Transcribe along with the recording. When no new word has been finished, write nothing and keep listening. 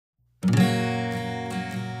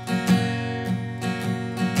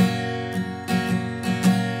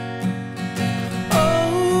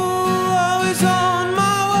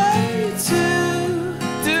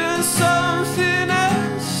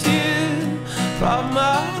Prop my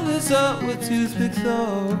eyelids up with toothpick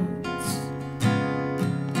thoughts.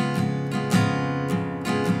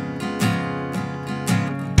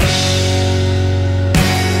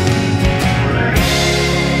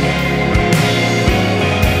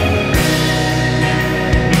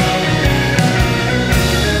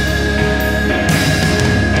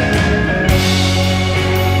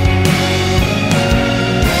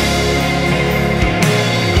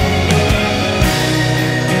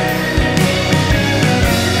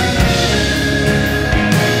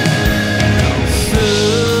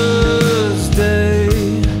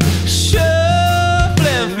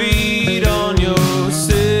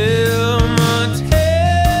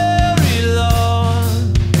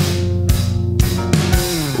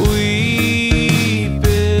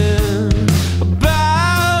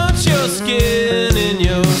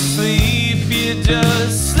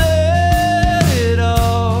 Just set it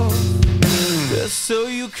off just so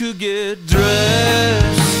you could get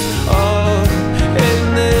dressed up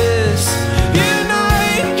in this. You know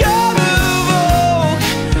you gotta evoke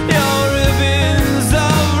your ribbons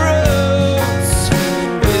of rose.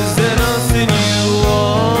 Is there nothing you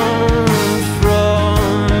want from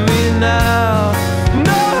me now?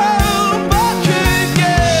 No hope I could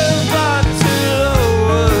get but to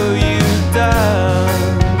lower you down.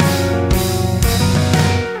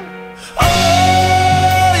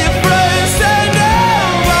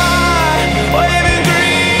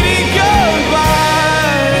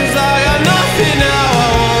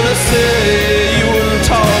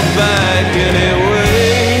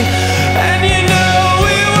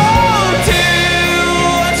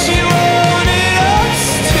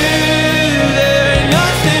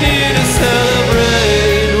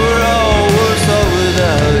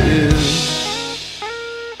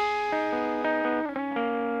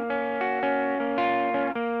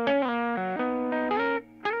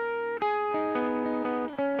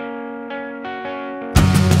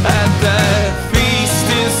 At that feast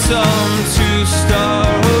in some two-star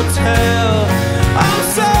hotel, I'm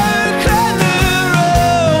circling the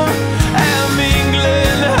room and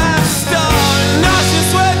mingling half-starved, nauseous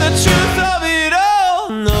with the truth of it all,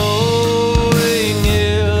 knowing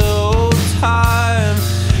in old time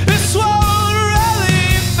this won't really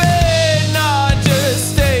fade, not just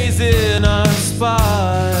stays in our spine.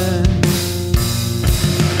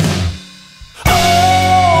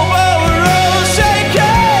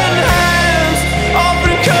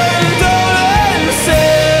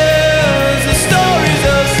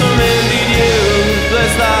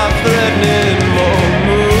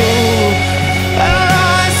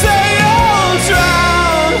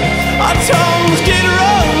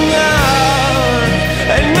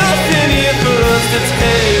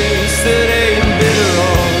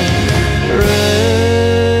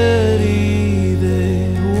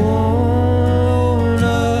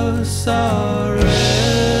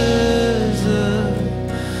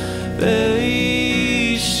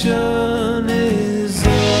 Is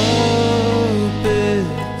up, it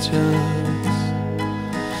just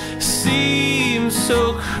seems so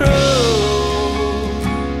cruel,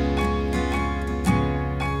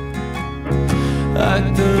 like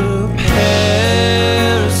the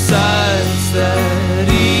parasites that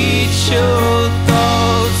eat your